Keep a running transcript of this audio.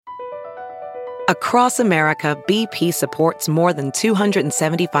Across America, BP supports more than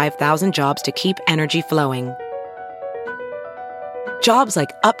 275,000 jobs to keep energy flowing. Jobs like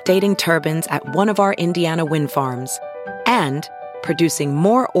updating turbines at one of our Indiana wind farms and producing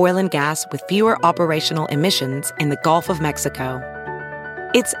more oil and gas with fewer operational emissions in the Gulf of Mexico.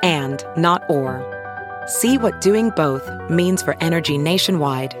 It's and, not or. See what doing both means for energy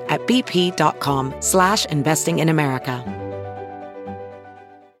nationwide at bp.com/investing in America.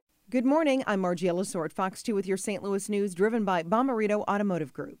 Good morning, I'm Margie Ellisor at Fox 2 with your St. Louis news, driven by Bommarito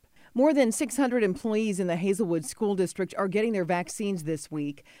Automotive Group. More than 600 employees in the Hazelwood School District are getting their vaccines this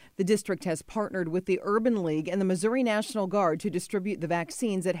week. The district has partnered with the Urban League and the Missouri National Guard to distribute the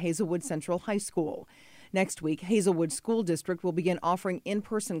vaccines at Hazelwood Central High School. Next week, Hazelwood School District will begin offering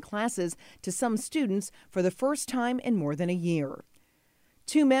in-person classes to some students for the first time in more than a year.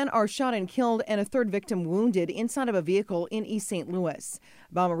 2 men are shot and killed and a third victim wounded inside of a vehicle in East St. Louis.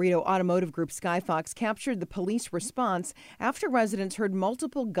 Bommarito Automotive Group Skyfox captured the police response after residents heard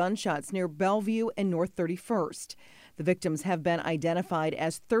multiple gunshots near Bellevue and North 31st. The victims have been identified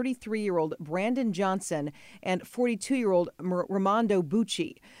as 33-year-old Brandon Johnson and 42-year-old Ramondo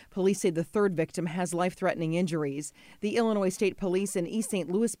Bucci. Police say the third victim has life-threatening injuries. The Illinois State Police and East St.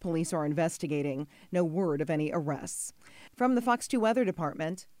 Louis Police are investigating. No word of any arrests. From the Fox 2 Weather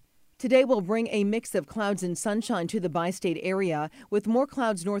Department, today will bring a mix of clouds and sunshine to the bi-state area, with more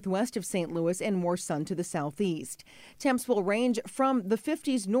clouds northwest of St. Louis and more sun to the southeast. Temps will range from the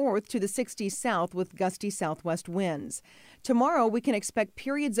 50s north to the 60s south with gusty southwest winds. Tomorrow, we can expect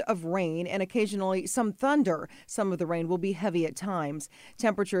periods of rain and occasionally some thunder. Some of the rain will be heavy at times.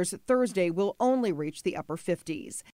 Temperatures Thursday will only reach the upper 50s.